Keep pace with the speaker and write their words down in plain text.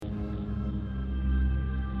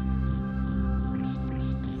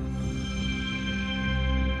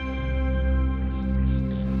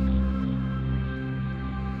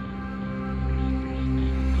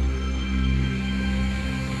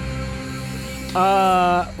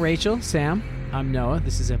Rachel, Sam, I'm Noah.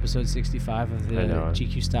 This is episode 65 of the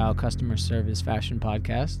GQ Style Customer Service Fashion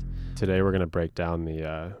Podcast. Today we're going to break down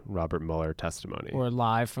the Robert Mueller testimony. We're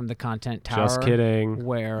live from the Content Tower. Just kidding.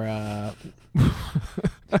 Where,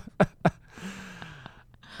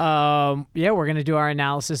 we're going to do our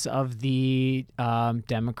analysis of the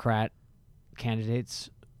Democrat candidates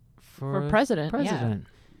for president. Yeah.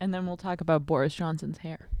 And then we'll talk about Boris Johnson's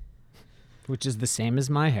hair. Which is the same as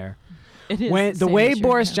my hair. It is the way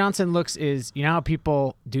Boris Johnson looks is, you know how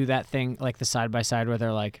people do that thing, like the side-by-side where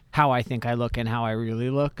they're like, how I think I look and how I really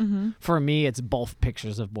look? Mm-hmm. For me, it's both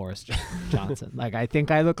pictures of Boris Johnson. Like, I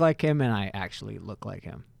think I look like him and I actually look like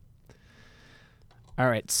him. All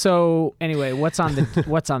right. So anyway, what's on the docket?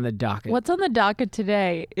 What's on the docket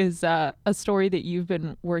today is a story that you've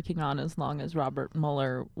been working on as long as Robert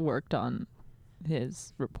Mueller worked on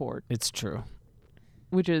his report. It's true.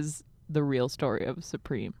 Which is the real story of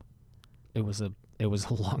Supreme. It was a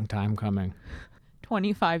long time coming.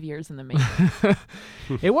 25 years in the making.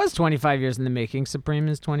 It was 25 years in the making. Supreme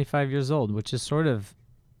is 25 years old, which is sort of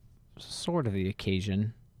the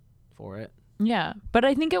occasion for it. Yeah, but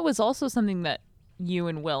I think it was also something that you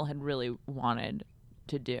and Will had really wanted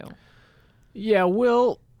to do. Yeah,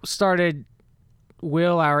 Will,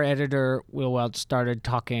 our editor, Will Welch, started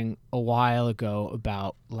talking a while ago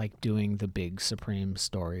about like doing the big Supreme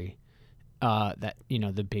story. That, you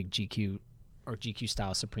know, the big GQ or GQ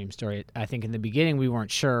style Supreme story. I think in the beginning we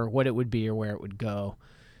weren't sure what it would be or where it would go.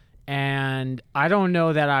 And I don't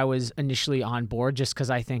know that I was initially on board, just because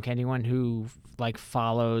I think anyone who like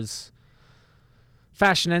follows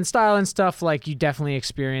fashion and style and stuff, like, you definitely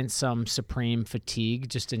experience some Supreme fatigue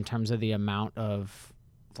just in terms of the amount of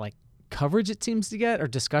like coverage it seems to get or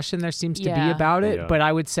discussion there seems to be about it. Yeah. But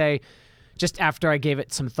I would say, just after I gave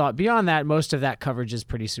it some thought beyond that, most of that coverage is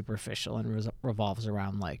pretty superficial and revolves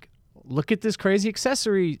around like, look at this crazy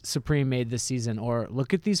accessory Supreme made this season, or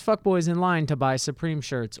look at these fuckboys in line to buy Supreme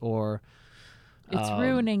shirts, or it's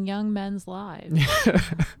ruining young men's lives.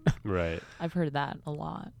 Right. I've heard that a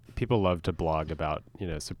lot. People love to blog about, you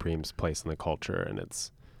know, Supreme's place in the culture and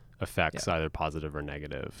its effects, either positive or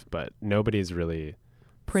negative, but nobody's really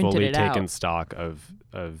fully taken stock of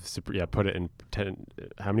put it in 10,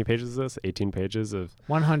 how many pages is this? 18 pages of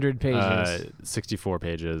 100 pages, 64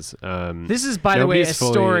 pages. This is, by the way, a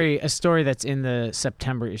story that's in the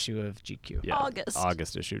September issue of GQ. Yeah,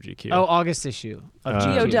 August issue of GQ. Oh, August issue of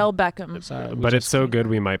GQ. Odell Beckham. Sorry, but it's so good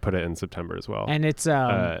we might put it in September as well. And it's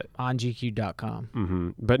on GQ.com. Mm-hmm.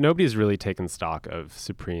 But nobody's really taken stock of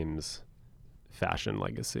Supreme's fashion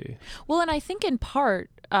legacy. Well, and I think in part,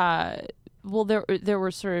 there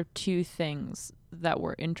were sort of two things that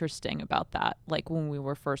were interesting about that, like when we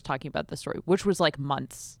were first talking about the story, which was like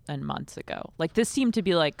months and months ago. Like, this seemed to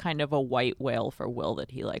be like kind of a white whale for Will,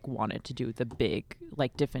 that he like wanted to do the big,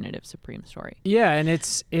 like, definitive Supreme story. Yeah, and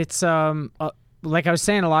it's like I was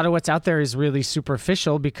saying, a lot of what's out there is really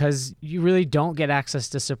superficial because you really don't get access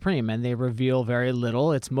to Supreme, and they reveal very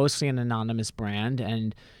little. It's mostly an anonymous brand,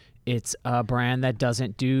 and it's a brand that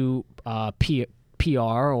doesn't do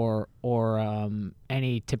PR or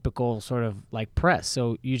any typical sort of like press.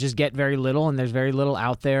 So you just get very little, and there's very little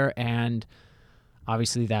out there, and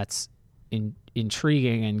obviously that's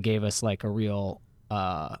intriguing and gave us like a real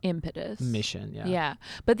impetus mission. Yeah.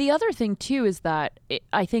 But the other thing too is that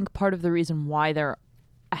I think part of the reason why there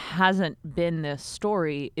hasn't been this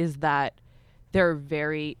story is that there are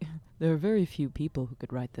very few people who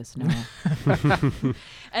could write this now.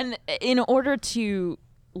 And in order to,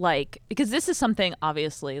 like, because this is something,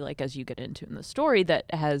 obviously, like, as you get into in the story, that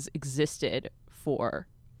has existed for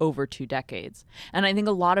over 2 decades. And I think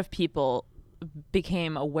a lot of people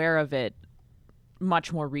became aware of it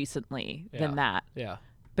much more recently than that. Yeah.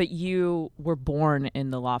 But you were born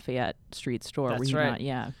in the Lafayette Street store. That's were you right. Not?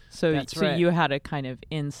 Yeah. So right. You had a kind of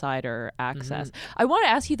insider access. Mm-hmm. I want to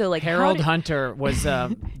ask you, though, like, Harold Hunter was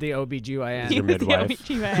the OBGYN. Your midwife.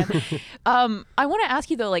 I want to ask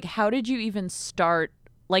you, though, like, how did you even start?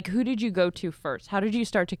 Like, who did you go to first? How did you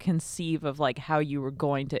start to conceive of, like, how you were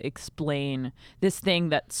going to explain this thing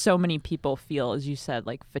that so many people feel, as you said,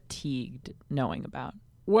 like, fatigued knowing about?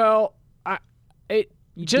 Well,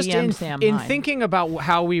 in thinking about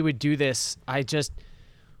how we would do this,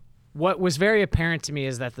 what was very apparent to me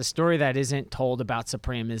is that the story that isn't told about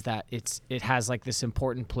Supreme is that it has like this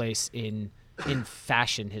important place in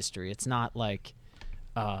fashion history. It's not like,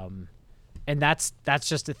 and that's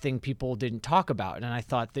just a thing people didn't talk about. And I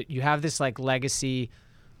thought that you have this like legacy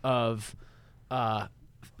of,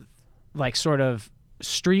 like sort of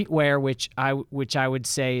streetwear, which I would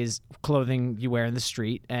say is clothing you wear in the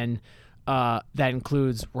street, and that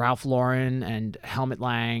includes Ralph Lauren and Helmut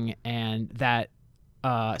Lang, and that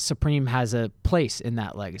Supreme has a place in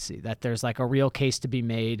that legacy, that there's like a real case to be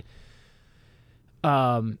made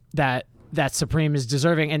that Supreme is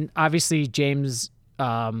deserving. And obviously James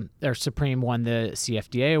or Supreme won the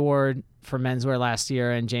CFDA award for menswear last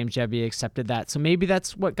year, and James Jebbia accepted that. So maybe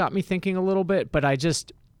that's what got me thinking a little bit. But I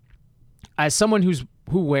just, as someone who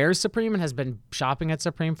wears Supreme and has been shopping at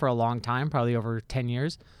Supreme for a long time, probably over 10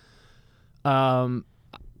 years, I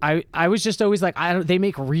was just always like, they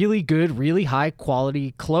make really good, really high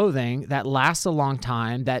quality clothing that lasts a long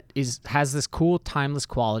time, that has this cool timeless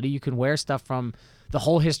quality. You can wear stuff from the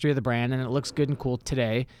whole history of the brand and it looks good and cool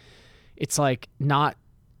today. It's like not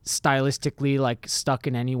stylistically like stuck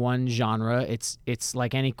in any one genre. It's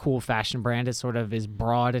like any cool fashion brand. It sort of is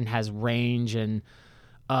broad and has range and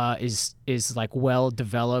is like well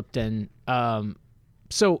developed. And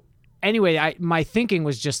so anyway, my thinking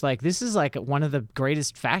was just like, this is like one of the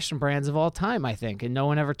greatest fashion brands of all time, I think, and no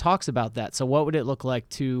one ever talks about that. So what would it look like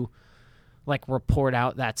to like report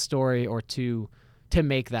out that story or to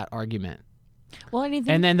make that argument? Well,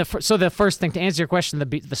 anything. And then the first thing, to answer your question,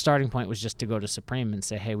 the starting point was just to go to Supreme and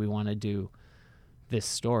say, hey, we want to do this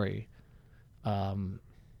story. And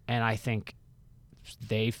I think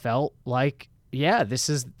they felt like, yeah, this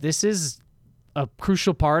is a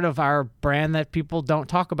crucial part of our brand that people don't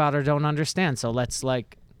talk about or don't understand. So let's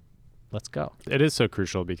go. It is so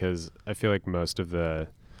crucial because I feel like most of the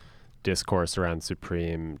discourse around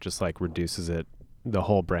Supreme just like reduces the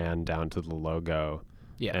whole brand down to the logo.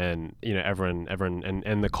 Yeah. And, everyone,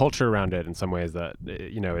 and the culture around it in some ways that,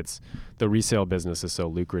 it's the resale business is so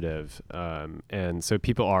lucrative. And so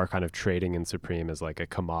people are kind of trading in Supreme as like a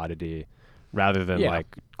commodity rather than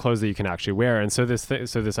like clothes that you can actually wear. And so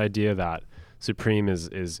this idea that Supreme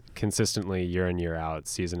is consistently year in, year out,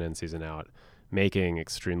 season in, season out, making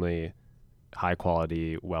extremely high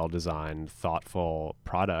quality, well-designed, thoughtful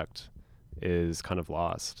product is kind of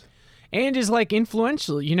lost. And is like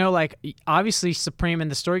influential, like obviously Supreme,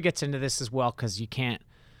 and the story gets into this as well, because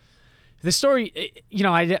the story,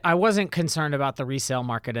 I wasn't concerned about the resale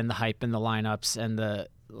market and the hype and the lineups and the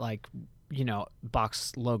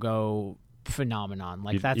box logo phenomenon.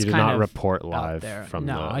 Like that's you did kind not of report live out there. from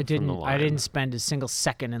No, the I didn't. from the line. I didn't spend a single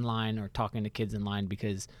second in line or talking to kids in line,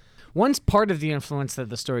 because once part of the influence that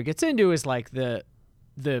the story gets into is like the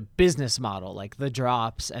business model, like the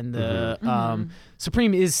drops and the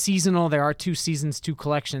Supreme is seasonal. There are 2 seasons, 2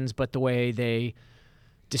 collections, but the way they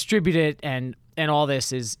distribute it and all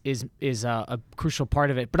this is a crucial part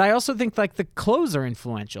of it. But I also think like the clothes are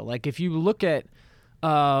influential. Like if you look at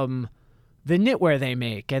the knitwear they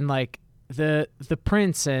make and like the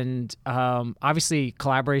prints and obviously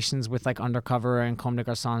collaborations with like Undercover and Comme des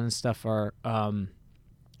Garçons and stuff are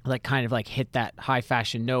like kind of like hit that high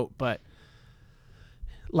fashion note, but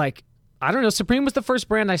like, I don't know, Supreme was the first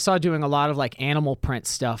brand I saw doing a lot of like animal print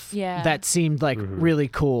stuff that seemed like really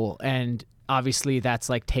cool. And obviously that's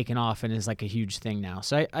like taken off and is like a huge thing now.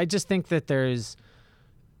 So I just think that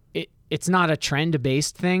it's not a trend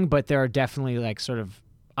based thing, but there are definitely like sort of,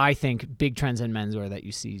 I think, big trends in menswear that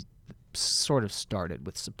you see sort of started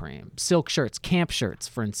with Supreme. Silk shirts, camp shirts,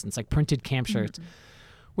 for instance, like printed camp shirts,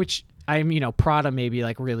 which Prada maybe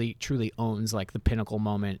like really truly owns like the pinnacle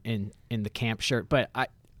moment in the camp shirt. But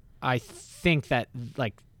I think that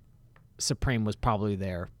like Supreme was probably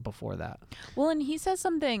there before that. Well, and he says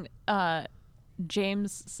something,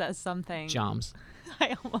 James says something. Joms.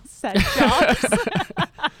 I almost said Joms.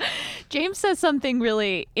 James says something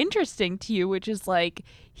really interesting to you, which is like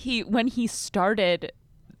when he started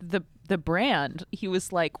the brand, he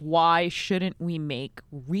was like, why shouldn't we make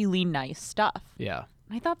really nice stuff? Yeah.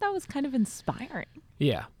 I thought that was kind of inspiring.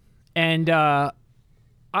 Yeah. And I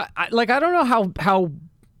don't know how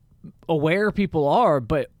aware people are,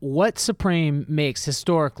 but what Supreme makes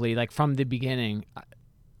historically, like from the beginning,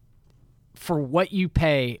 for what you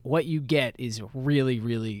pay, what you get is really,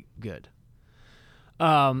 really good.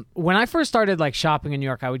 When I first started like shopping in New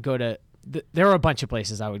York, I would go to, there were a bunch of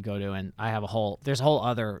places I would go to, and there's a whole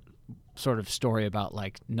other sort of story about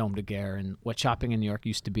like Nom de Guerre and what shopping in New York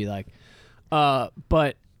used to be like.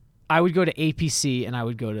 But I would go to APC and I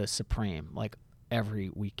would go to Supreme like every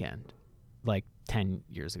weekend, like 10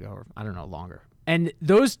 years ago, or I don't know, longer. And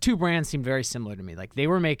those 2 brands seemed very similar to me. Like they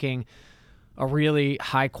were making a really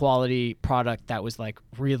high quality product that was like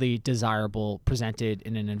really desirable, presented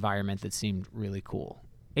in an environment that seemed really cool.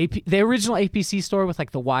 The original APC store with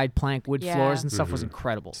like the wide plank wood floors and stuff was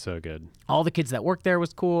incredible. So good. All the kids that worked there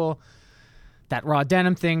was cool. That raw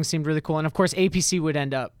denim thing seemed really cool. And of course APC would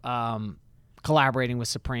end up collaborating with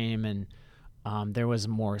Supreme, and There was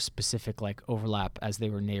more specific like overlap as they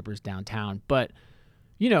were neighbors downtown. But,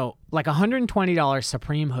 you know, like $120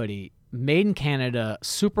 Supreme hoodie made in Canada,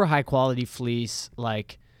 super high quality fleece,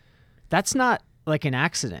 like that's not like an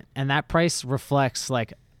accident. And that price reflects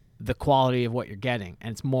like the quality of what you're getting.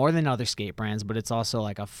 And it's more than other skate brands, but it's also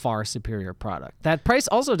like a far superior product. That price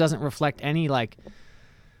also doesn't reflect any like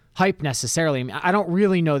hype necessarily. I mean, I don't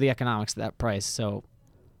really know the economics of that price, so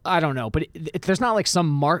I don't know. But there's not like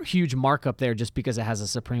some huge markup there just because it has a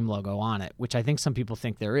Supreme logo on it, which I think some people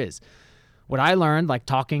think there is. What I learned, like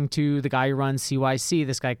talking to the guy who runs CYC,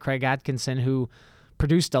 this guy Craig Atkinson, who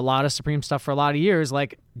produced a lot of Supreme stuff for a lot of years,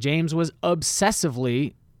 like James was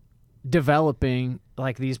obsessively developing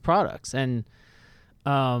like these products. And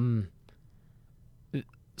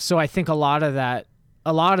so I think a lot of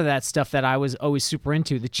that stuff that I was always super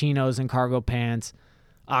into, the chinos and cargo pants,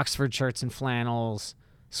 Oxford shirts and flannels,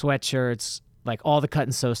 sweatshirts, like all the cut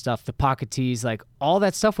and sew stuff, the pocket tees, like all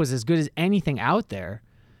that stuff was as good as anything out there.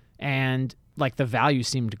 And like the value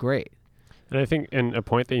seemed great. And I think, and a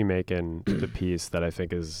point that you make in the piece that I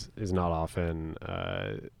think is not often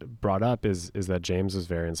brought up is that James was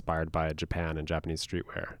very inspired by Japan and Japanese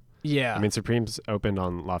streetwear. Yeah. I mean, Supreme's opened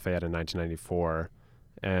on Lafayette in 1994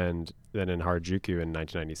 and then in Harajuku in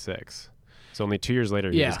 1996. So only 2 years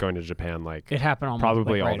later, he was going to Japan, like it happened almost,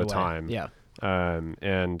 probably like, all right the away. time. Yeah.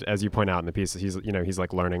 And as you point out in the piece, he's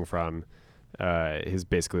like learning from his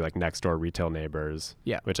basically like next door retail neighbors.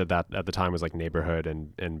 Yeah. Which at the time was like Neighborhood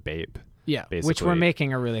and Bape. Yeah, basically. which were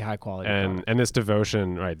making a really high quality product. And this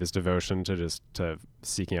devotion to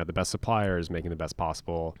seeking out the best suppliers, making the best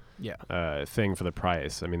possible thing for the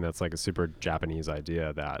price. I mean, that's like a super Japanese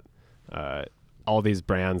idea that all these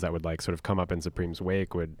brands that would like sort of come up in Supreme's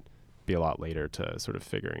wake would be a lot later to sort of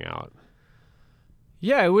figuring out.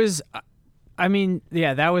 Yeah, it was. I mean,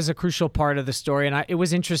 yeah, that was a crucial part of the story, and it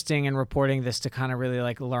was interesting in reporting this to kind of really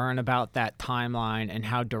like learn about that timeline and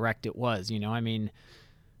how direct it was. You know, I mean,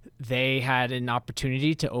 they had an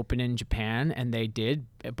opportunity to open in Japan, and they did,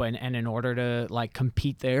 and in order to like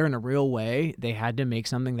compete there in a real way, they had to make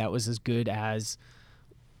something that was as good as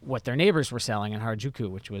what their neighbors were selling in Harajuku,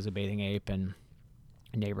 which was a Bathing Ape and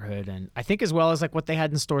Neighborhood, and I think as well as like what they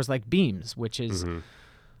had in stores like Beams, which is,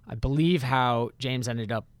 I believe, how James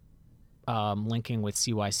ended up linking with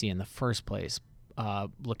CYC in the first place,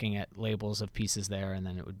 looking at labels of pieces there, and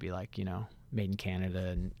then it would be like, you know, made in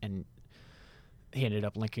Canada, and he ended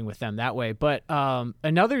up linking with them that way. But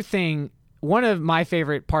another thing, one of my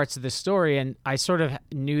favorite parts of this story, and I sort of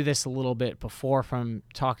knew this a little bit before from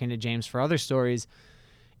talking to James for other stories,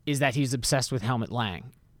 is that he's obsessed with Helmut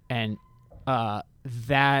Lang. And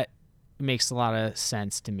that makes a lot of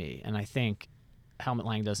sense to me. And I think Helmut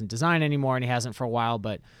Lang doesn't design anymore, and he hasn't for a while,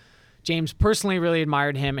 but James personally really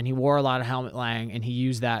admired him, and he wore a lot of Helmut Lang, and he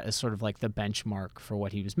used that as sort of like the benchmark for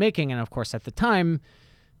what he was making. And of course, at the time,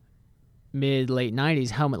 mid-late 90s,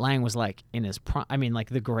 Helmut Lang was like in his prime. I mean, like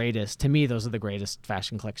the greatest. To me, those are the greatest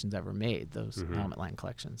fashion collections ever made, those Helmut Lang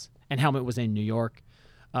collections. And Helmut was in New York,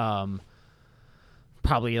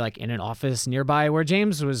 probably like in an office nearby where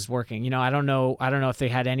James was working. You know, I don't know if they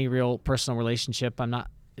had any real personal relationship. I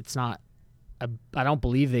don't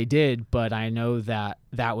believe they did, but I know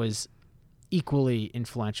that was equally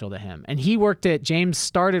influential to him. And James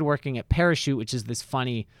started working at Parachute, which is this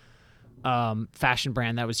funny fashion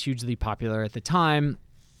brand that was hugely popular at the time.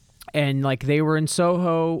 And like they were in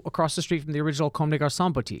Soho across the street from the original Comme des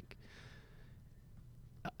Garçons boutique.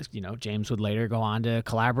 You know, James would later go on to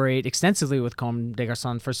collaborate extensively with Comme des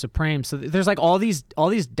Garçons for Supreme. So there's like all these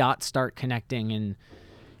dots start connecting in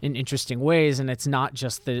interesting ways. And it's not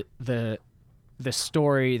just the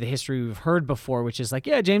story, the history we've heard before, which is like,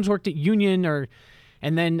 yeah, James worked at Union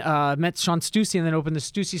and then met Sean Stussy and then opened the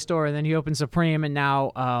Stussy store, and then he opened Supreme, and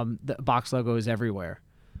now the box logo is everywhere.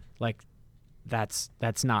 Like that's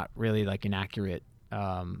not really like an accurate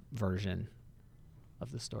version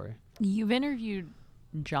of the story. You've interviewed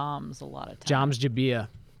Joms a lot of times. Joms Jabia.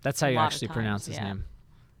 That's how you actually pronounce his name.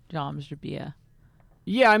 Joms Jabia.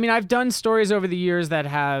 Yeah, I mean, I've done stories over the years that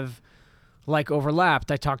have like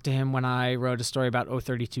overlapped. I talked to him when I wrote a story about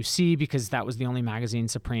O32C because that was the only magazine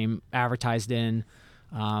Supreme advertised in.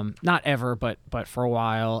 Not ever, but for a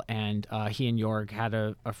while. And he and Jorg had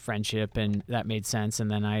a friendship, and that made sense.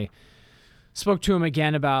 And then I spoke to him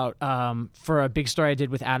again about for a big story I did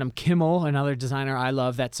with Adam Kimmel, another designer I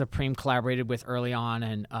love that Supreme collaborated with early on.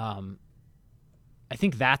 And I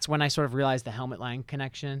think that's when I sort of realized the Helmut Lang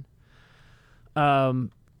connection.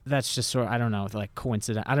 That's just sort of, I don't know, like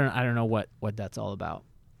coincidence. I don't know what that's all about.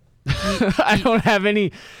 I don't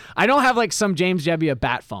have like some James Jebbia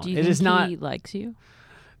bat phone. Do you it think is not. He likes you?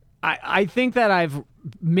 I think that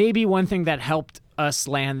maybe one thing that helped us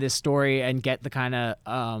land this story and get the kind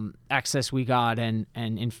of access we got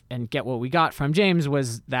and get what we got from James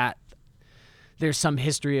was that there's some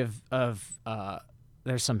history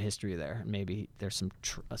there's some history there. Maybe there's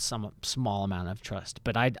some small amount of trust,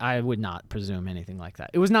 but I would not presume anything like that.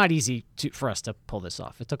 It was not easy for us to pull this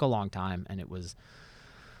off. It took a long time, and it was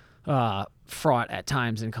fraught at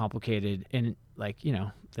times and complicated. And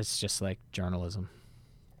that's just like journalism.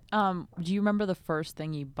 Do you remember the first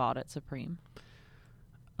thing you bought at Supreme?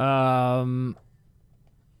 Probably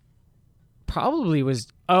was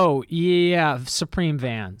Supreme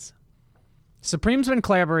Vans. Supreme's been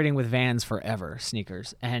collaborating with Vans forever,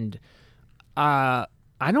 sneakers, and I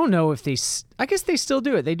don't know if I guess they still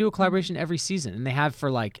do it. They do a collaboration every season, and they have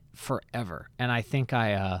for like forever. And I think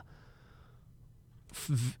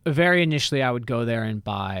very initially I would go there and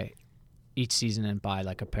buy each season and buy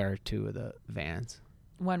like a pair or two of the Vans.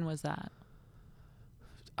 When was that?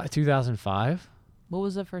 2005. What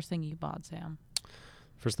was the first thing you bought, Sam?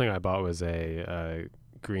 First thing I bought was a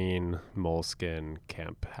green moleskin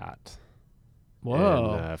camp hat.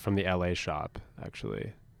 Whoa! From the LA shop,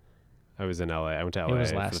 actually. I was in LA. I went to LA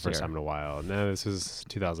for the first time in a while. No, this was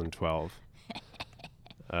 2012.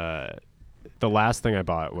 The last thing I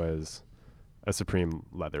bought was a Supreme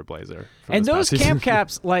leather blazer. And those camp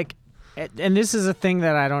caps, like, and this is a thing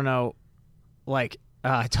that I don't know, like,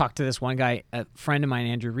 I talked to this one guy, a friend of mine,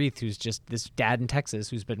 Andrew Reith, who's just this dad in Texas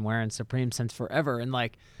who's been wearing Supreme since forever. And,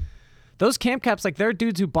 like, those camp caps, like, there are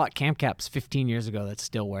dudes who bought camp caps 15 years ago that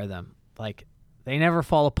still wear them. Like, they never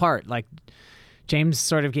fall apart. Like, James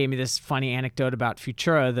sort of gave me this funny anecdote about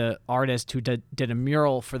Futura, the artist who did a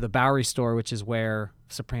mural for the Bowery store, which is where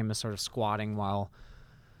Supreme is sort of squatting while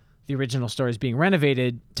the original store is being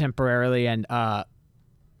renovated temporarily. And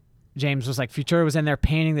James was like, Futura was in there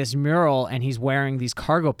painting this mural, and he's wearing these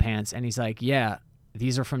cargo pants, and he's like, yeah,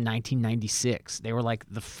 these are from 1996. They were like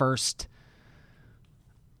the first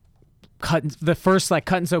cut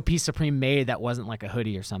and sew piece Supreme made that wasn't like a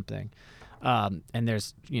hoodie or something. And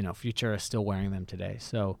there's, Futura is still wearing them today.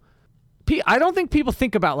 So I don't think people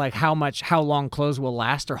think about like how long clothes will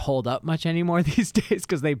last or hold up much anymore these days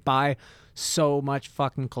because they buy so much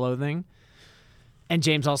fucking clothing. And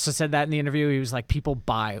James also said that in the interview. He was like, people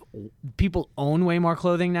own way more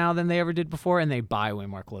clothing now than they ever did before, and they buy way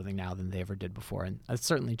more clothing now than they ever did before. And that's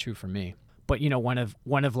certainly true for me. But one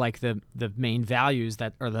of like the main values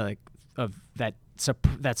that's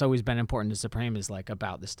always been important to Supreme is like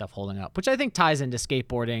about this stuff holding up, which I think ties into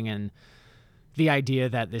skateboarding and the idea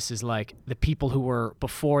that this is like the people who were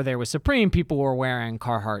before there was Supreme, people were wearing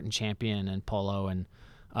Carhartt and Champion and Polo and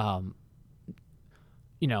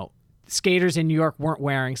skaters in New York weren't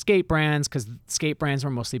wearing skate brands because skate brands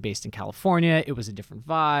were mostly based in California. It was a different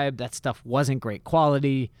vibe. That stuff wasn't great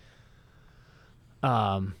quality.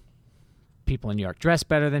 People in New York dress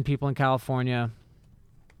better than people in California.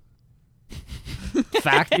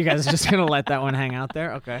 Fact. You guys are just going to let that one hang out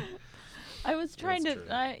there? Okay. I was trying to...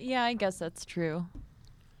 I guess that's true.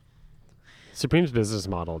 Supreme's business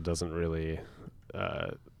model doesn't really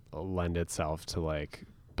lend itself to like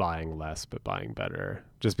buying less but buying better,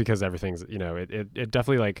 just because everything's it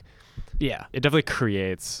definitely like it definitely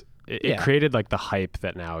creates it created like the hype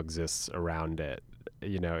that now exists around it.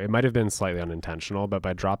 It might have been slightly unintentional, but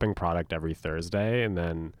by dropping product every Thursday and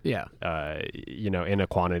then in a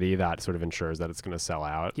quantity that sort of ensures that it's going to sell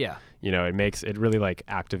out, it really like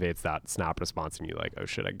activates that snap response and you like, oh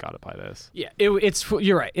shit, I gotta buy this.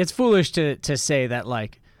 You're right, it's foolish to say that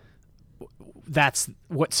like that's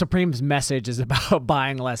what Supreme's message is about,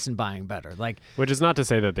 buying less and buying better. Like, which is not to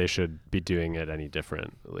say that they should be doing it any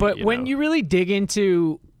different. But when you really dig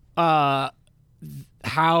into how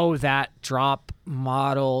that drop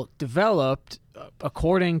model developed,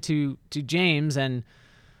 according to James, and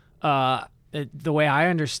the way I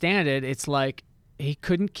understand it, it's like he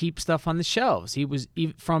couldn't keep stuff on the shelves. He was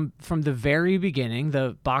from the very beginning,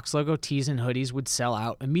 the box logo tees and hoodies would sell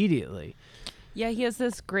out immediately. Yeah, he has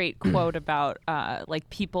this great quote about like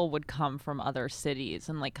people would come from other cities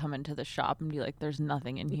and like come into the shop and be like, "There's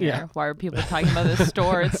nothing in here. Yeah. Why are people talking about this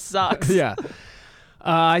store? It sucks." Yeah,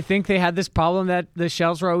 I think they had this problem that the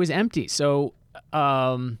shelves were always empty. So,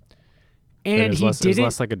 and it was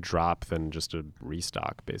less like a drop than just a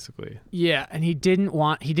restock, basically. Yeah, and he didn't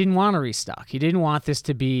want a restock. He didn't want this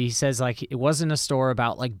to be. He says like it wasn't a store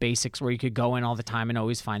about like basics where you could go in all the time and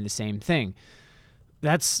always find the same thing.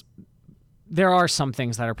 There are some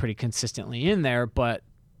things that are pretty consistently in there, but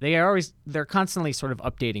they're constantly sort of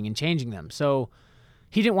updating and changing them. So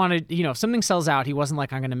he didn't want to, if something sells out, he wasn't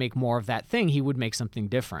like, I'm going to make more of that thing. He would make something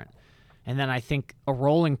different. And then I think a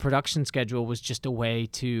rolling production schedule was just a way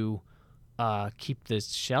to keep the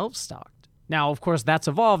shelves stocked. Now, of course, that's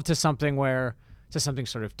evolved to something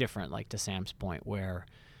sort of different, like to Sam's point, where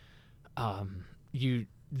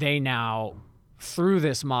they now, through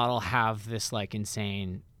this model, have this like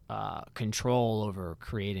insane control over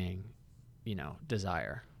creating,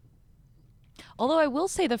 desire. Although I will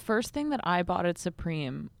say the first thing that I bought at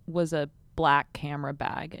Supreme was a black camera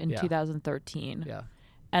bag in 2013. Yeah.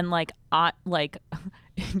 And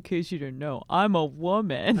in case you didn't know, I'm a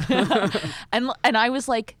woman. and I was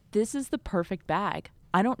like, this is the perfect bag.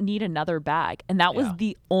 I don't need another bag. And that was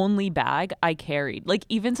the only bag I carried. Like,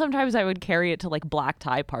 even sometimes I would carry it to like black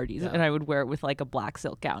tie parties and I would wear it with like a black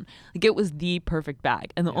silk gown. Like, it was the perfect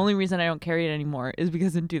bag. And the only reason I don't carry it anymore is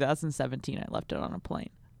because in 2017 I left it on a plane.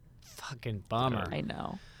 Fucking bummer. I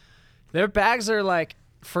know. Their bags are like,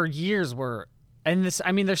 for years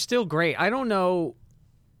they're still great. I don't know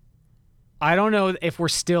if we're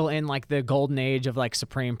still in like the golden age of like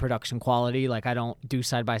Supreme production quality. Like, I don't do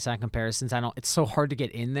side-by-side comparisons. It's so hard to get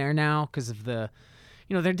in there now because of there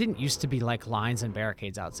didn't used to be like lines and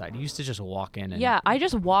barricades outside. You used to just walk in and I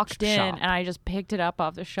just walked in shop. and I just picked it up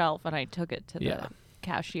off the shelf and I took it to the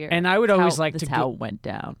cashier. And I would always like to how it went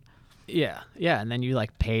down. Yeah. And then you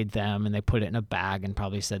like paid them and they put it in a bag and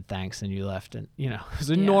probably said thanks and you left. And it was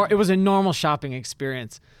a normal shopping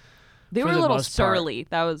experience. They were a little surly.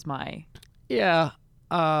 That was my... Yeah,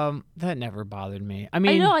 that never bothered me. I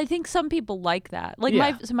know. I think some people like that. Like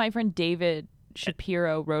my friend David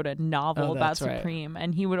Shapiro wrote a novel about Supreme,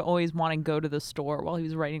 and he would always want to go to the store while he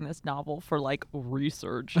was writing this novel for like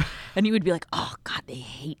research, and he would be like, "Oh God, they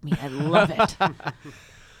hate me. I love it."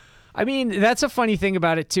 I mean, that's a funny thing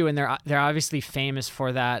about it too, and they're obviously famous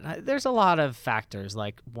for that. There's a lot of factors.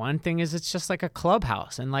 Like, one thing is it's just like a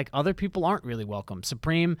clubhouse, and like other people aren't really welcome.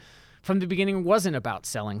 Supreme, from the beginning, wasn't about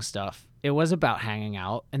selling stuff. It was about hanging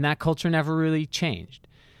out, and that culture never really changed.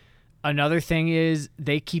 Another thing is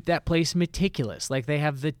they keep that place meticulous. Like, they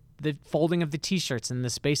have the folding of the T-shirts and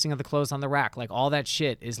the spacing of the clothes on the rack. Like, all that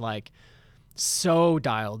shit is like so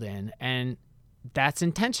dialed in, and that's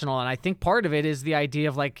intentional. And I think part of it is the idea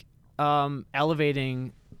of like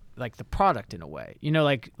elevating like the product in a way.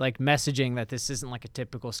 Like messaging that this isn't like a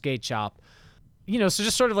typical skate shop. So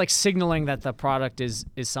just sort of like signaling that the product is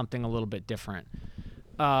something a little bit different.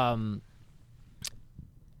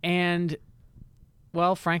 And,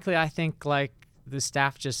 well, frankly, I think like the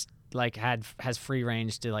staff just like has free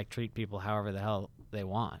range to like treat people however the hell they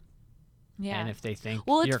want. Yeah. And if they think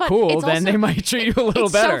you're cool, then they might treat you a little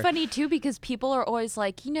better. It's so funny too, because people are always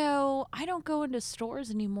like, I don't go into stores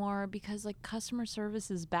anymore because like customer service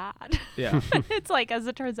is bad. Yeah. It's like, as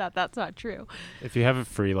it turns out, that's not true. If you have a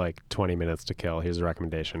free like 20 minutes to kill, here's a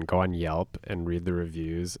recommendation. Go on Yelp and read the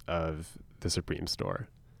reviews of the Supreme store.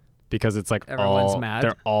 Because it's like everyone's mad.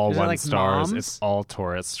 They're all one like stars. moms? It's all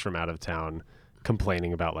tourists from out of town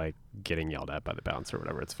complaining about like getting yelled at by the bouncer or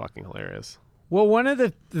whatever. It's fucking hilarious. Well, one of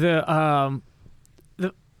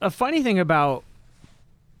a funny thing about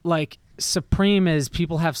like Supreme is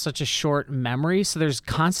people have such a short memory. So there's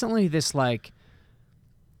constantly this like,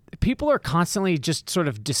 people are constantly just sort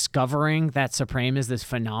of discovering that Supreme is this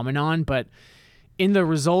phenomenon. But in the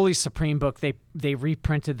Rizzoli Supreme book, they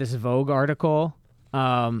reprinted this Vogue article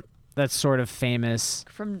that's sort of famous.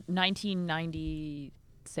 From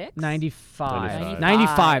 1996?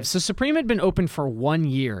 95. So Supreme had been open for 1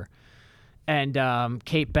 year. And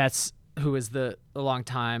Kate Betts, who is the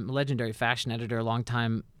longtime legendary fashion editor,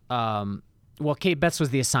 Kate Betts was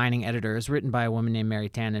the assigning editor. It was written by a woman named Mary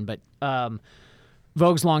Tannen, but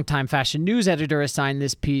Vogue's longtime fashion news editor assigned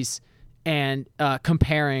this piece and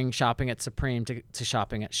comparing shopping at Supreme to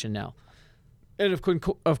shopping at Chanel. And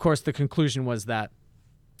of course, the conclusion was that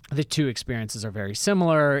the two experiences are very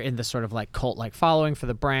similar in the sort of like cult-like following for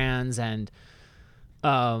the brands, and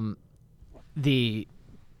and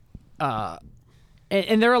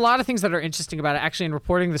there are a lot of things that are interesting about it. Actually, in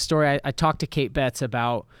reporting the story, I talked to Kate Betts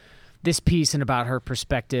about this piece and about her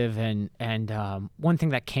perspective. And one thing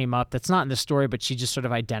that came up that's not in the story, but she just sort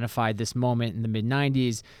of identified this moment in the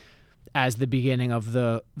mid-'90s as the beginning of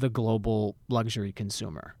the global luxury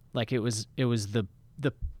consumer. Like it was the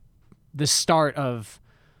start of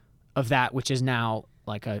that, which is now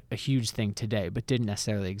like a huge thing today, but didn't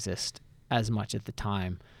necessarily exist as much at the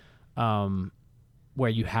time, where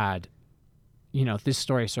you had, this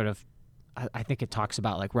story sort of, I think it talks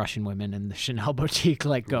about like Russian women in the Chanel boutique,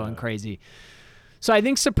 like going crazy. So I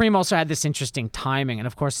think Supreme also had this interesting timing. And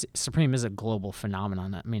of course, Supreme is a global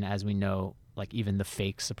phenomenon. I mean, as we know, like even the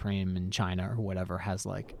fake Supreme in China or whatever is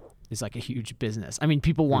like a huge business. I mean,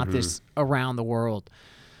 people want this around the world.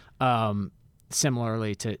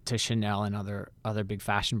 similarly to Chanel and other big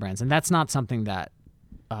fashion brands, and that's not something that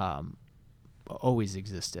always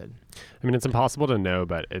existed. I mean, it's impossible to know,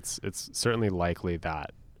 but it's certainly likely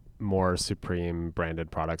that more Supreme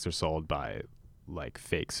branded products are sold by like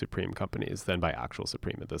fake Supreme companies than by actual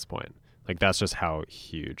Supreme at this point. Like that's just how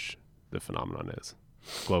huge the phenomenon is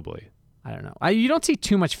globally. I don't know. You don't see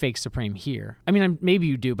too much fake Supreme here. I mean, maybe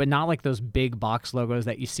you do, but not like those big box logos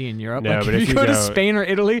that you see in Europe. No, like but if you go to Spain or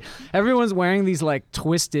Italy, everyone's wearing these like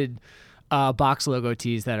twisted box logo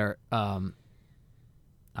tees that are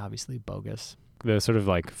obviously bogus. The sort of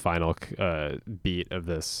like final beat of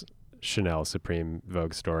this Chanel Supreme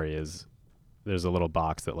Vogue story is there's a little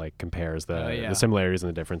box that like compares the similarities and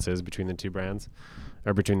the differences between the two brands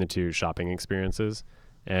or between the two shopping experiences.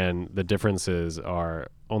 And the differences are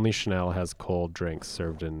only Chanel has cold drinks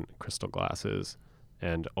served in crystal glasses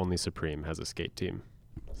and only Supreme has a skate team.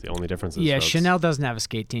 It's the only difference. Yeah, folks. Chanel doesn't have a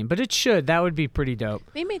skate team, but it should. That would be pretty dope.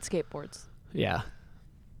 They made skateboards. Yeah.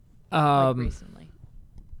 Like recently.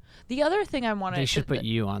 The other thing I wanted They should put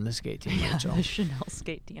you on the skate team, Rachel. The Chanel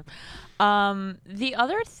skate team. The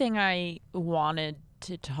other thing I wanted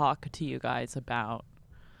to talk to you guys about,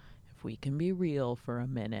 if we can be real for a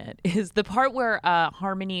minute, is the part where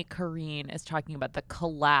Harmony Korine is talking about the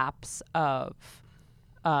collapse of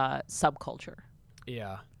subculture.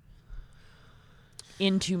 Yeah.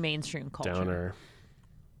 Into mainstream culture. Downer.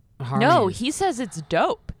 No, he says it's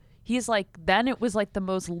dope. He's like, then it was like the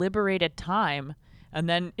most liberated time. And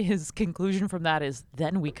then his conclusion from that is,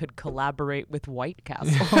 then we could collaborate with White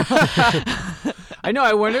Castle. I know.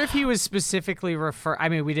 I wonder if he was specifically I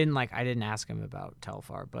mean, I didn't ask him about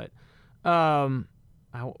Telfar, but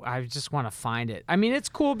I just want to find it. I mean, it's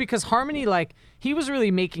cool because Harmony, like, he was really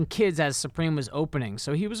making kids as Supreme was opening.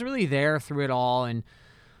 So he was really there through it all. And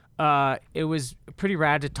it was pretty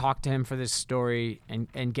rad to talk to him for this story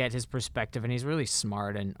and get his perspective. And he's really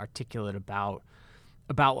smart and articulate about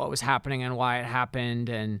what was happening and why it happened.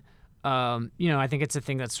 And, I think it's a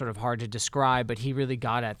thing that's sort of hard to describe, but he really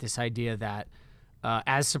got at this idea that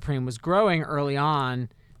as Supreme was growing early on,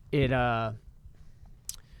 it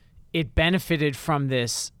benefited from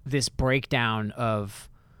this breakdown of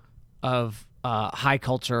high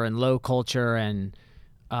culture and low culture and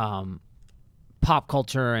pop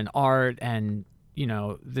culture and art and,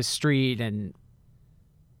 the street and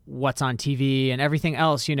what's on TV and everything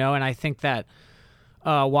else, and I think that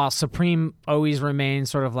while Supreme always remains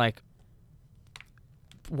sort of like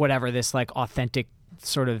whatever, this like authentic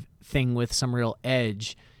sort of thing with some real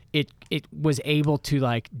edge, it was able to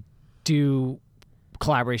like do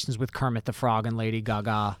collaborations with Kermit the Frog and Lady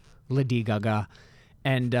Gaga,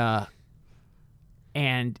 and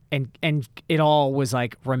it all was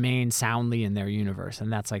like remained soundly in their universe,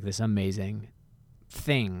 and that's like this amazing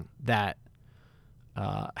thing that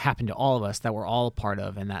happened to all of us that we're all a part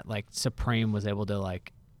of, and that like Supreme was able to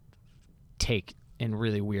like take in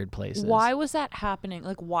really weird places. Why was that happening?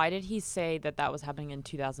 Like, why did he say that was happening in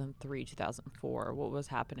 2003, 2004? What was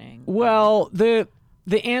happening? Well, the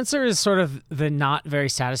answer is sort of the not very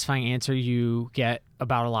satisfying answer you get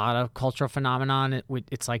about a lot of cultural phenomenon.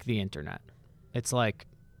 It's like the internet. It's like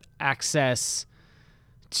access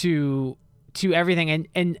to everything,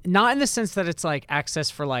 and not in the sense that it's like access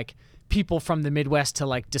for like people from the Midwest to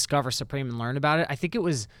like discover Supreme and learn about it. I think it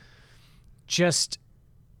was just,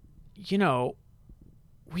 there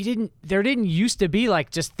didn't used to be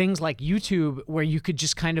like just things like YouTube where you could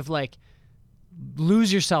just kind of like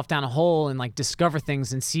lose yourself down a hole and like discover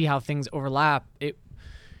things and see how things overlap. It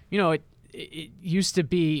used to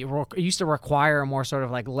be, it used to require more sort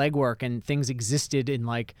of like legwork, and things existed in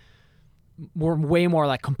like way more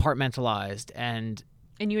like compartmentalized, and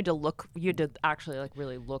you had to actually like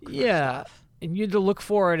really look for stuff. And you had to look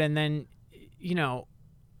for it, and then,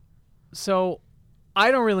 so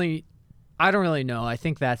I don't really know. I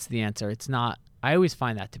think that's the answer. It's not, I always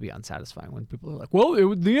find that to be unsatisfying when people are like,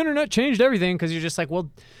 well, the internet changed everything, because you're just like,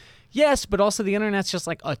 well, yes, but also the internet's just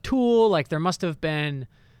like a tool. Like there must have been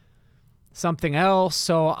something else.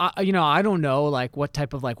 So I don't know like what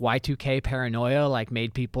type of like Y2K paranoia like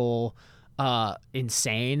made people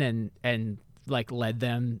insane and like led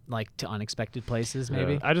them like to unexpected places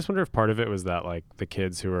maybe. I just wonder if part of it was that like the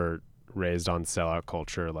kids who were raised on sellout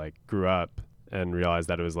culture like grew up and realized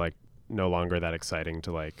that it was like no longer that exciting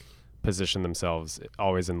to like position themselves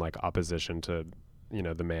always in like opposition to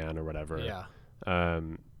the man or whatever.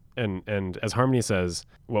 And as Harmony says,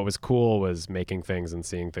 what was cool was making things and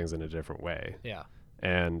seeing things in a different way.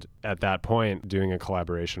 And at that point, doing a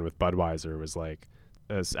collaboration with Budweiser was like,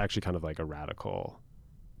 it's actually kind of like a radical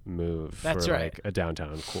move. That's for right. Like a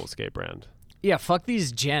downtown cool skate brand. Yeah, fuck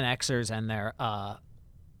these Gen Xers and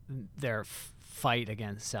their fight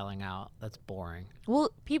against selling out. That's boring. Well,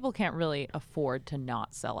 people can't really afford to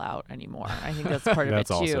not sell out anymore. I think that's part of it That's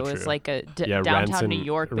too. also It's true. like Yeah, downtown New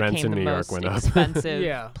York became the most expensive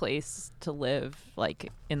Yeah. place to live,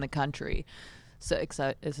 like in the country. So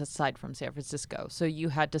aside from San Francisco, so you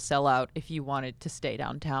had to sell out if you wanted to stay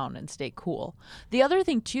downtown and stay cool. The other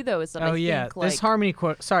thing too, though, is that I think like this Harmony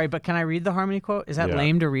quote. Sorry, but can I read the Harmony quote? Is that Yeah.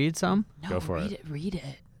 lame to read some? no, Go for read it. it. Read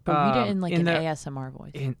it. But read it in like in an the- ASMR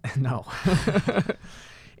voice. No.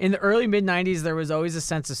 In the early mid-90s, there was always a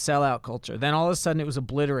sense of sellout culture. Then all of a sudden it was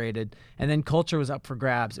obliterated, and then culture was up for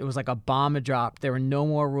grabs. It was like a bomb had dropped. There were no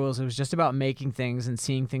more rules. It was just about making things and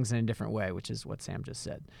seeing things in a different way, which is what Sam just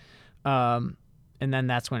said. And then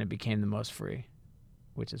that's when it became the most free,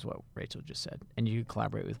 which is what Rachel just said. And you could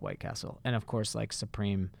collaborate with White Castle. And, of course, like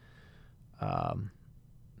Supreme,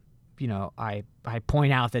 you know, I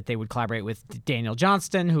point out that they would collaborate with Daniel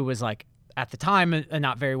Johnston, who was, like, at the time, a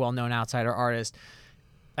not very well-known outsider artist,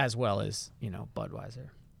 as well as, you know, Budweiser,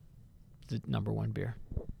 the #1 beer.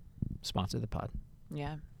 Sponsor the pod.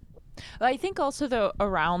 Yeah. I think also, though,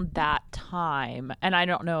 around that time, and I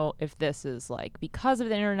don't know if this is like because of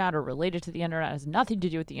the internet or related to the internet, it has nothing to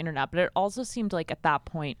do with the internet, but it also seemed like at that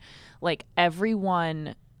point, like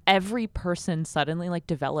every person suddenly like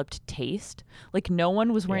developed taste. Like no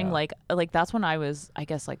one was wearing Yeah. like that's when I was, I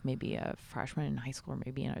guess, like maybe a freshman in high school or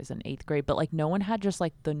maybe I was in 8th grade, but like no one had just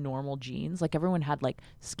like the normal jeans. Like everyone had like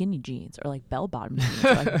skinny jeans or like bell-bottom jeans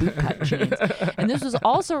or like bootcut jeans. And this was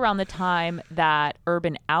also around the time that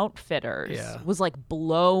Urban Outfitters was like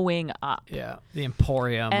blowing up. Yeah, the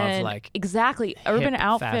emporium And of like exactly, Urban hip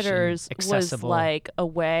Outfitters fashion, was accessible. like a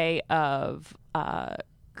way of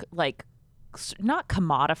like not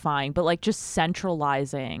commodifying, but like just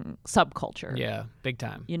centralizing subculture. yeah, big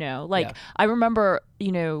time. You know, like Yeah. I remember,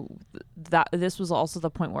 you know, that this was also the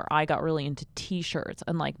point where I got really into t-shirts,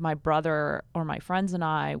 and like my brother or my friends and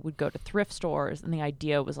I would go to thrift stores, and the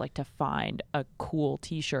idea was like to find a cool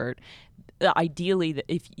t-shirt. Ideally, that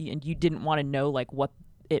if you didn't want to know like what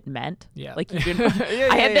it meant. Yeah. Like you didn't.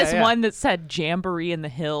 I had this one that said Jamboree in the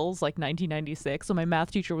Hills, like 1996. So my math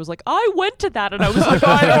teacher was like, I went to that, and I was like,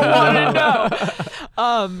 I don't want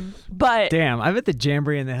to know. But Damn, I bet the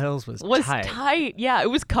Jamboree in the Hills was tight. Yeah, it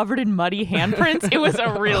was covered in muddy handprints. It was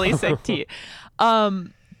a really sick tee.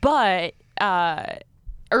 But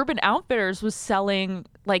Urban Outfitters was selling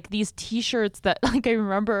like these T-shirts that, like, I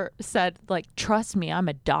remember said like, "Trust me, I'm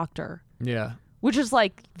a doctor." Yeah. Which is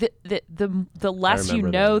like the less you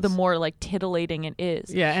know, the more like titillating it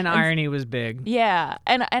is. Yeah, and irony was big. Yeah,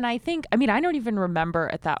 and I think, I mean, I don't even remember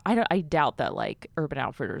at that. I doubt that like Urban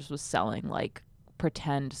Outfitters was selling like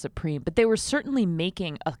pretend Supreme, but they were certainly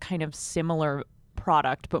making a kind of similar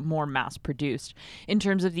product but more mass produced in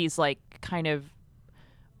terms of these like kind of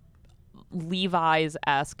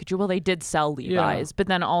Levi's-esque. Well, they did sell Levi's, but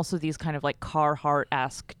then also these kind of like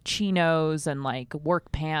Carhartt-esque chinos and like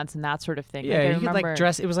work pants and that sort of thing. Yeah, like, you could like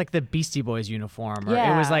dress. It was like the Beastie Boys uniform. Or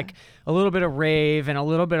it was like a little bit of rave and a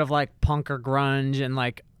little bit of like punk or grunge and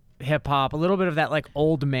like hip hop. A little bit of that like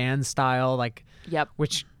old man style, like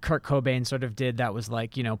which Kurt Cobain sort of did. That was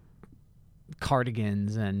like, you know,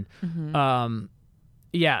 cardigans and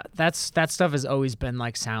yeah, that stuff has always been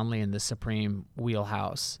like soundly in the Supreme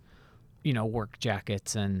wheelhouse. You know, work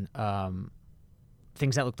jackets and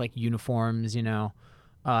things that looked like uniforms, you know,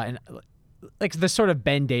 and like the sort of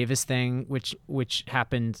Ben Davis thing, which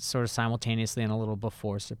happened sort of simultaneously and a little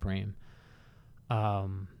before Supreme.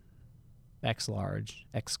 X Large,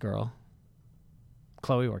 X Girl.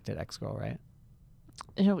 Chloe worked at X Girl, right?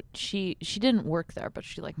 You know, she didn't work there, but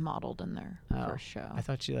she like modeled in their first show. I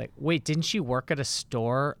thought she wait, didn't she work at a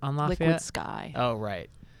store on Lafayette? Liquid Sky. Oh, right.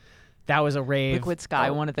 That was a rave. Liquid Sky,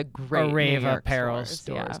 one of the great rave New York apparel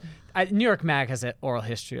stores. New York Mag has an oral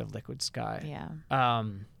history of Liquid Sky. Yeah.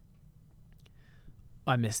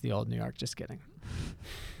 I miss the old New York. Just kidding.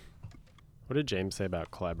 What did James say about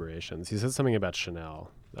collaborations? He said something about Chanel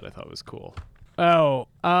that I thought was cool. Oh,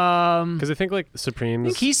 because I think like Supreme's. I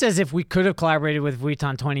think he says if we could have collaborated with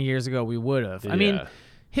Vuitton 20 years ago, we would have. I mean,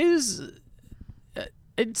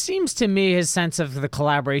 it seems to me his sense of the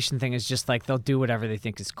collaboration thing is just like they'll do whatever they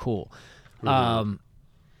think is cool. And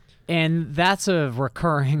that's a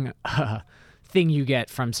recurring thing you get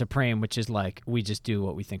from Supreme, which is like, we just do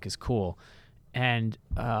what we think is cool. And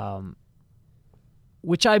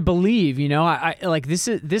which I believe, you know, I like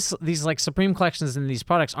these like Supreme collections and these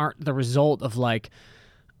products aren't the result of like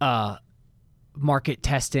market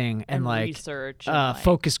testing and like research and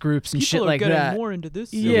focus groups and shit like that. People are getting more into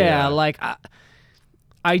this. Yeah, like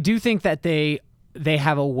I do think that they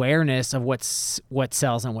have awareness of what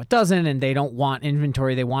sells and what doesn't, and they don't want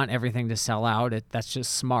inventory. They want everything to sell out. That's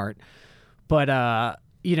just smart. But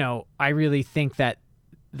you know, I really think that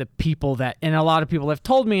the people that, and a lot of people have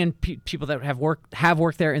told me, and people that have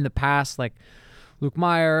worked there in the past, like Luke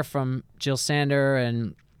Meyer from Jill Sander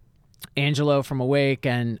and Angelo from Awake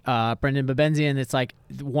and Brendan Babenzian, it's like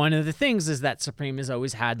one of the things is that Supreme has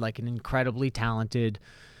always had like an incredibly talented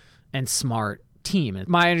and smart team.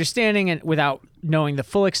 My understanding, and without knowing the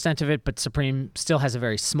full extent of it, but Supreme still has a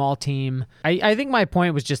very small team. I think my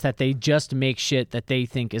point was just that they just make shit that they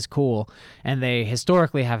think is cool, and they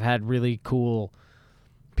historically have had really cool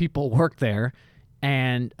people work there,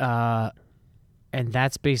 and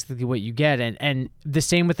that's basically what you get. And the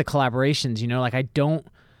same with the collaborations, you know, like I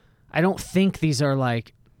don't think these are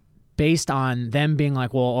like based on them being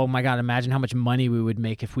like, well, oh my God, imagine how much money we would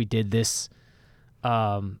make if we did this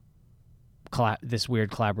this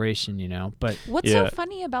weird collaboration, you know. But what's so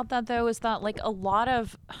funny about that though is that like a lot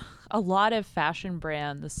of fashion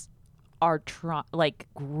brands are like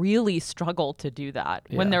really struggle to do that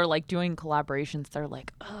when they're like doing collaborations. They're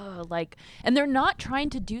like, oh, like, and they're not trying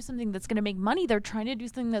to do something that's going to make money. They're trying to do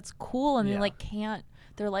something that's cool, and they like can't.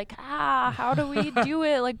 They're like, how do we do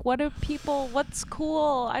it? Like, what's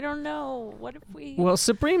cool? I don't know. What if we... Well,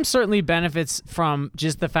 Supreme certainly benefits from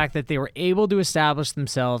just the fact that they were able to establish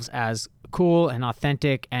themselves as cool and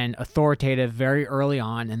authentic and authoritative very early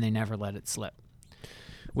on, and they never let it slip.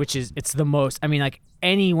 It's the most, I mean, like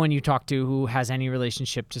anyone you talk to who has any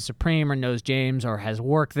relationship to Supreme or knows James or has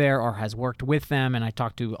worked there or has worked with them, and I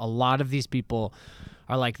talk to a lot of these people,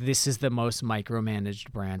 are like, this is the most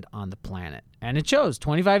micromanaged brand on the planet. And it shows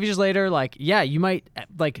 25 years later, like, yeah, you might,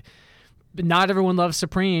 like, not everyone loves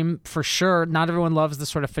Supreme for sure. Not everyone loves the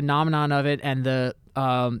sort of phenomenon of it and the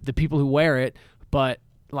people who wear it, but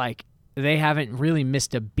like they haven't really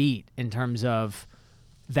missed a beat in terms of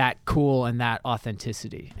that cool and that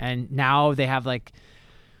authenticity. And now they have like,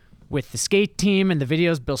 with the skate team and the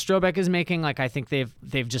videos Bill Strobeck is making, like I think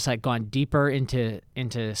they've just like gone deeper into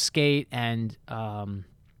skate and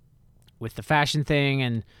with the fashion thing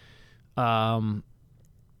and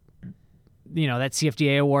you know, that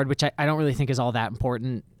CFDA award, which I don't really think is all that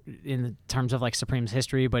important in terms of like Supreme's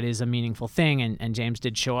history, but is a meaningful thing, and James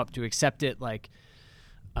did show up to accept it, like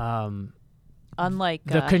unlike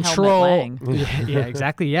the control. Helmut Lang. Yeah,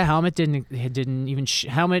 exactly. Yeah, Helmut didn't even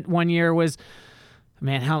Helmut one year was,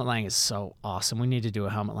 man, Helmut Lang is so awesome. We need to do a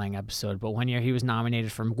Helmut Lang episode. But one year he was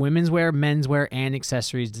nominated for women's wear, menswear, and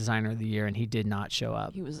accessories designer of the year, and he did not show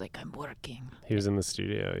up. He was like, I'm working. He was in the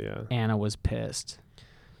studio, yeah. Anna was pissed.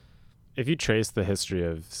 If you trace the history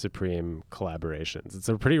of Supreme collaborations, it's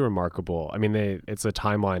a pretty remarkable, I mean, it's a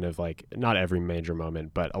timeline of like, not every major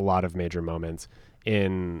moment, but a lot of major moments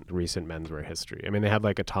in recent menswear history. I mean, they had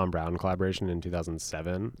like a Tom Brown collaboration in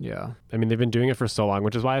 2007. Yeah. I mean, they've been doing it for so long,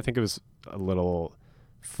 which is why I think it was a little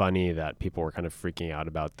funny that people were kind of freaking out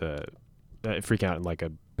in like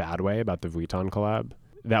a bad way about the Vuitton collab.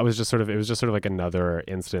 That was just sort of like another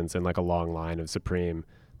instance in like a long line of Supreme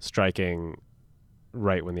striking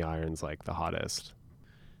right when the iron's like the hottest.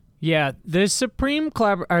 Yeah, the Supreme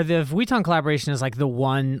or the Vuitton collaboration is like the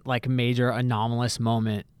one like major anomalous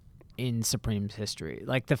moment in Supreme's history.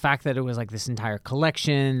 Like the fact that it was like this entire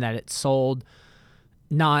collection, that it sold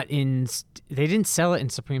they didn't sell it in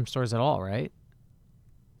Supreme stores at all, right?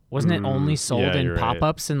 Wasn't it only sold in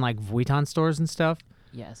pop-ups and like Vuitton stores and stuff?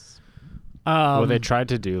 Yes. Well, they tried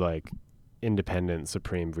to do like independent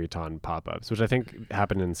Supreme Vuitton pop-ups, which I think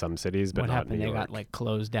happened in some cities, but not in New York. They got like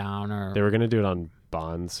closed down, or they were going to do it on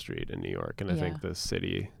Bond Street in New York, and I think the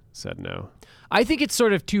city said no. I think it's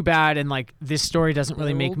sort of too bad, and like this story doesn't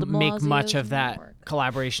really make much of that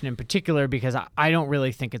collaboration in particular, because I don't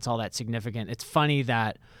really think it's all that significant. It's funny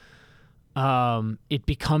that it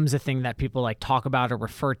becomes a thing that people like talk about or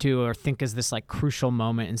refer to or think is this like crucial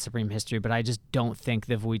moment in Supreme history, but I just don't think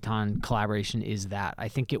the Vuitton collaboration is that. I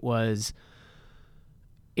think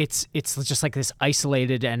it's just like this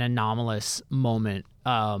isolated and anomalous moment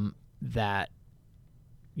that,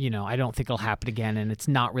 you know, I don't think it'll happen again, and it's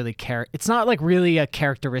not really it's not like really a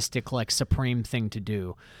characteristic like Supreme thing to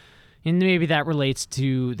do. And maybe that relates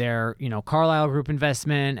to their, you know, Carlyle Group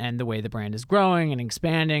investment and the way the brand is growing and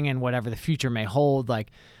expanding and whatever the future may hold. Like,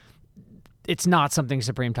 it's not something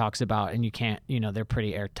Supreme talks about, and you can't, you know, they're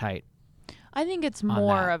pretty airtight. I think it's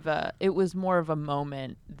it was more of a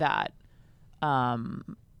moment that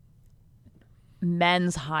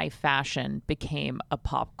men's high fashion became a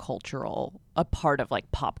part of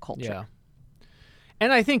like pop culture. Yeah.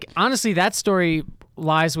 And I think, honestly, that story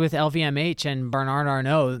lies with LVMH and Bernard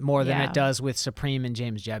Arnault more than it does with Supreme and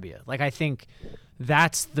James Jebbia. Like, I think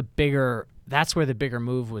that's where the bigger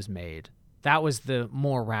move was made. That was the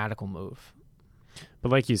more radical move.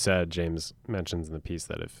 But like you said, James mentions in the piece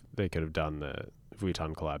that if they could have done the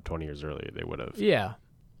Vuitton collab 20 years earlier, they would have. Yeah.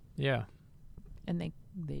 And they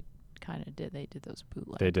kind of did. They did those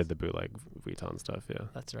bootlegs. They did the bootleg Vuitton stuff, yeah.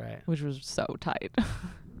 That's right. Which was so tight.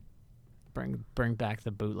 Bring back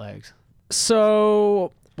the bootlegs.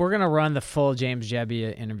 So we're going to run the full James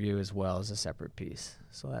Jebbia interview as well as a separate piece.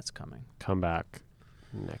 So that's coming. Come back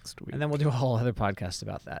next week. And then we'll do a whole other podcast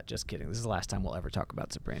about that. Just kidding. This is the last time we'll ever talk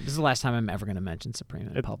about Supreme. This is the last time I'm ever going to mention Supreme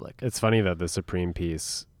in public. It's funny that the Supreme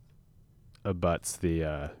piece abuts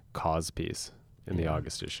the Cause piece in the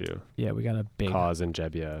August issue. Yeah, we got a big... Cause and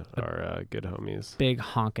Jebbia are good homies. Big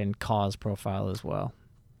honkin' Cause profile as well.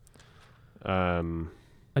 Do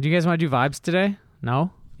you guys want to do vibes today?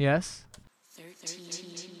 No? Yes? 13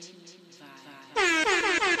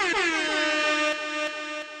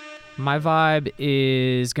 My vibe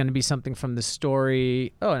is going to be something from the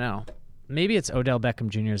story. Oh, no. Maybe it's Odell Beckham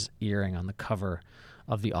Jr.'s earring on the cover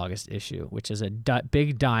of the August issue, which is a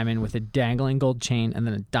big diamond with a dangling gold chain and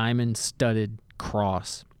then a diamond-studded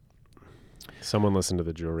cross. Someone listened to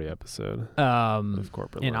the jewelry episode of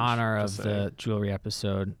Corporate in Lunch, honor of the jewelry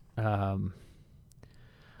episode. I'm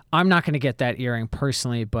not going to get that earring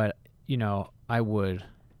personally, but, I would.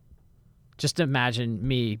 Just imagine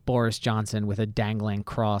me, Boris Johnson, with a dangling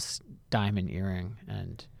cross diamond earring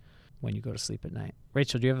and when you go to sleep at night.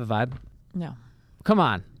 Rachel, do you have a vibe? No. Come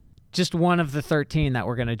on. Just one of the 13 that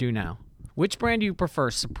we're going to do now. Which brand do you prefer,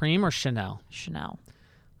 Supreme or Chanel? Chanel.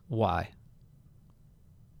 Why?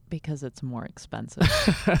 Because it's more expensive.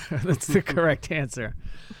 That's the correct answer.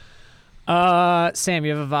 Sam,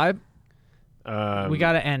 you have a vibe? We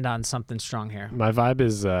got to end on something strong here. My vibe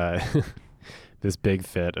is this big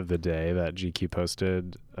fit of the day that GQ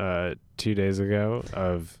posted 2 days ago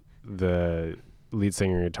of the lead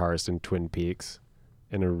singer and guitarist in Twin Peaks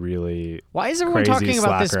in a really Why is everyone crazy talking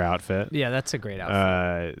about this outfit. Yeah, that's a great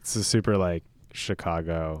outfit. It's a super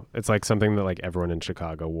Chicago. It's like something that everyone in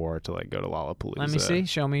Chicago wore to go to Lollapalooza. Let me see.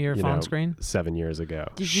 Show me your phone screen. 7 years ago.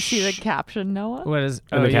 Did you see the caption, Noah? What is?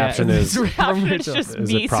 And the caption is The caption is just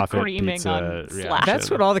is me a Prophet screaming Pizza on reaction. Slack.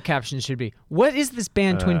 That's what all the captions should be. What is this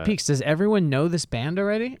band, Twin Peaks? Does everyone know this band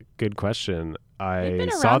already? Good question. They've I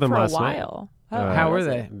been saw around them for last a night. while. How were was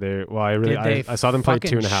they? it? I saw them play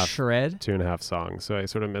fucking 2.5 shred? 2.5 songs, so I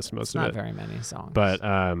sort of missed most It's of not it. very many songs. But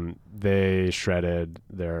they shredded.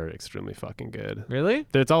 They're extremely fucking good. Really?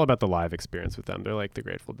 It's all about the live experience with them. They're like the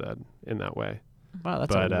Grateful Dead in that way. Wow,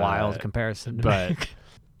 that's But, a wild comparison to but make.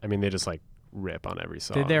 I mean, they just rip on every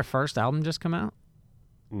song. Did their first album just come out?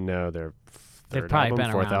 No, their They've third probably album,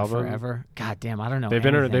 been fourth around album. forever. God damn, I don't know. They've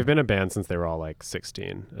anything. been a band since they were all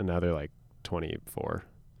 16, and now they're 24.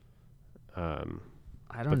 I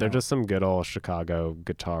don't But they're know. just some good old Chicago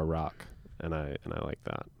guitar rock, and I like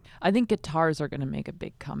that. I think guitars are going to make a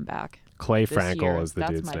big comeback. Clay this Frankel year. is the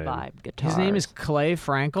That's dude's my name. vibe. Guitars. His name is Clay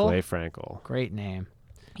Frankel. Clay Frankel. Great name.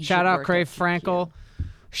 He Shout should out work Clay at GQ. Frankel.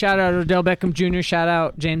 Shout out Odell Beckham Jr. Shout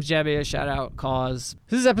out James Jebbia. Shout out Cause.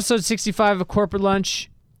 This is episode 65 of Corporate Lunch.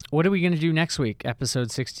 What are we going to do next week?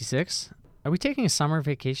 Episode 66? Are we taking a summer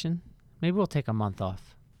vacation? Maybe we'll take a month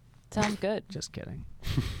off. Sounds good. Just kidding.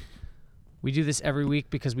 We do this every week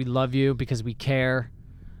because we love you, because we care.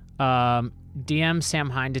 DM Sam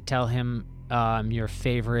Hine to tell him your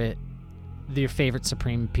favorite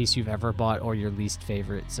Supreme piece you've ever bought or your least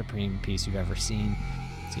favorite Supreme piece you've ever seen.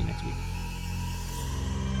 See you next week.